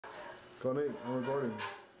Go Nate, I'm recording.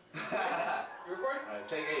 You recording? Alright,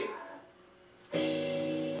 take 8.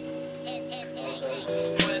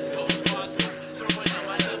 West Coast,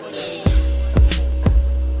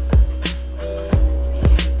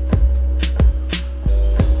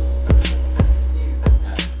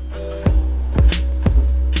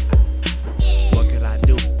 what could I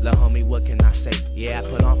do? La homie, what can I say? Yeah, I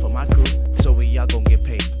put on for my crew, so we all gon' get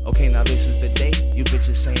paid. Okay, now this is the day. You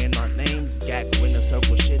bitches saying our names. GAK win the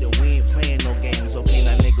circle shit and we ain't playing no games. Okay,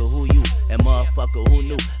 now nigga, who you? And motherfucker, who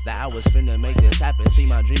knew that I was finna make this happen? See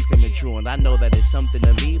my dreams coming true, and I know that it's something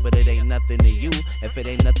to me, but it ain't nothing to you. If it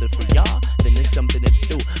ain't nothing for y'all, then it's something to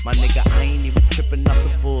do. My nigga, I ain't even tripping off the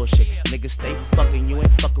bullshit. Nigga, stay fucking, you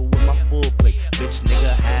ain't fucking with my full plate. Bitch,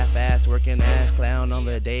 nigga, half-ass working ass clown on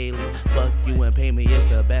the daily. Fuck you and pay me is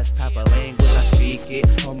the best type of language I speak it.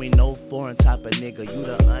 Homie, no foreign type of nigga. You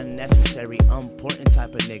the unnecessary, important type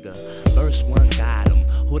of nigga. First one got him.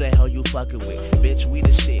 Who the hell you fucking with? Bitch, we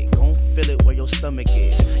the shit. Gon' feel it where your stomach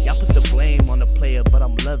is. Y'all put the blame on the player, but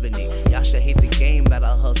I'm loving it. Y'all should hate the game that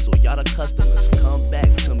I hustle. Y'all the customers. Come back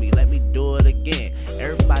to me, let me do it again.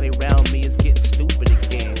 Everybody around me is getting stupid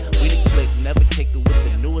again. We the clique, never kick it with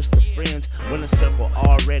the newest of friends. Win a circle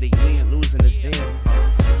already, we ain't losing to them.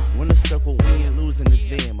 Win a circle, we ain't losing to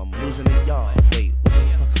them. I'm losing to y'all. Wait, what the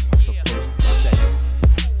fuck am I supposed to say?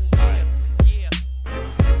 Alright.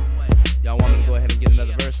 Y'all want me to go ahead and get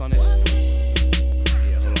another verse on this?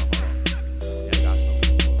 Yeah, hold on. Yeah, I got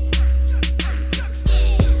something.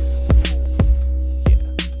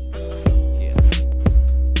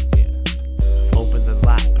 Yeah. Open the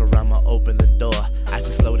locker, I'ma open the door. I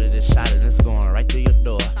just loaded a shot and it's going right through your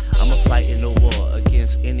door. I'ma fight in a war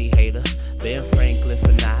against any hater. Ben Franklin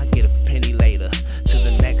for now, I get a penny later. To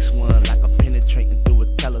the next one, like I'm penetrating through a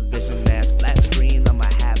television ass flat screen. I'ma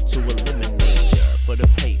have to eliminate ya for the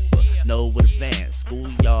paper. No advance, school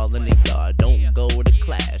y'all in the yard, don't go to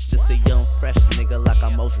class. Just a young fresh nigga like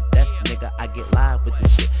I'm most deaf nigga. I get live with the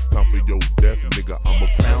shit. Time for your death nigga, I'm a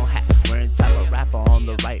crown hat wearing type of rapper on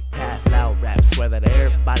the right path. Loud rap, swear that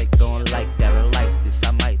everybody gon' like that or like this.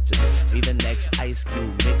 I might just be the next Ice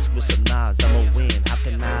Cube mixed with some Nas. I'ma win, how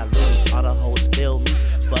can I lose? All the hoes feel me,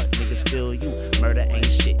 fuck niggas feel you. Murder ain't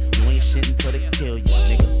shit, you ain't shit until they kill you,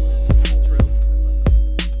 nigga.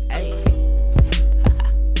 Hey.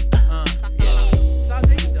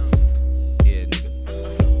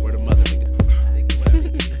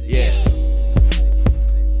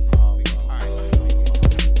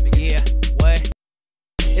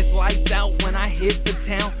 Lights out when I hit the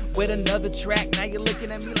town with another track. Now you're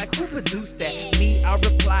looking at me like, who produced that? Me, I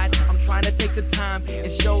replied, I'm trying to take the time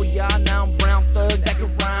and show y'all now I'm brown thug that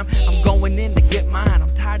can rhyme. I'm going in to get mine.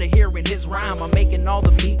 I'm tired of hearing his rhyme. I'm making all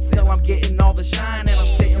the beats till I'm getting all the shine. And I'm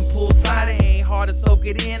sitting poolside, it ain't hard to soak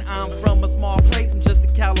it in. I'm from a small place, I'm just a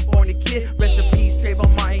California kid. Rest in peace,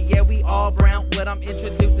 Trayvon Martin, yeah, we all brown. What I'm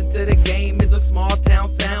introducing to the game is a small town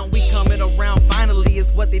sound. We coming around finally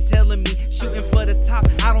is what they telling me. Shooting for the top,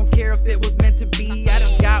 I don't care if it was meant to be. I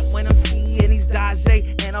just got when I'm C and he's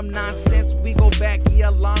Dajay, and I'm Nonsense. We go back a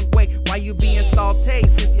long way. Why you being salty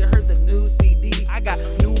since you heard the new CD? I got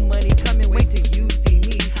new money coming, wait till you see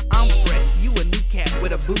me. I'm fresh, you a new cat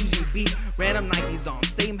with a bougie beat. Random Nikes on,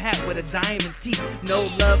 same hat with a diamond teeth. No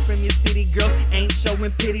love from your city girls, ain't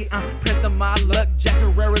showing pity. I'm pressing my luck, Jack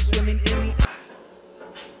Herrera swimming in me.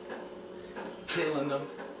 Killing them.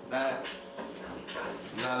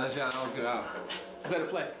 Nah, let's y'all don't get out. Just let it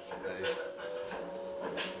play.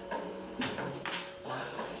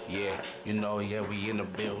 Yeah, you know, yeah, we in the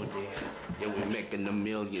building. Yeah, we making a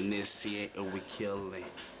million this year, and we killing.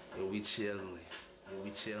 Yeah, we chilling. Yeah,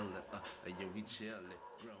 we chilling. Yeah, we chilling.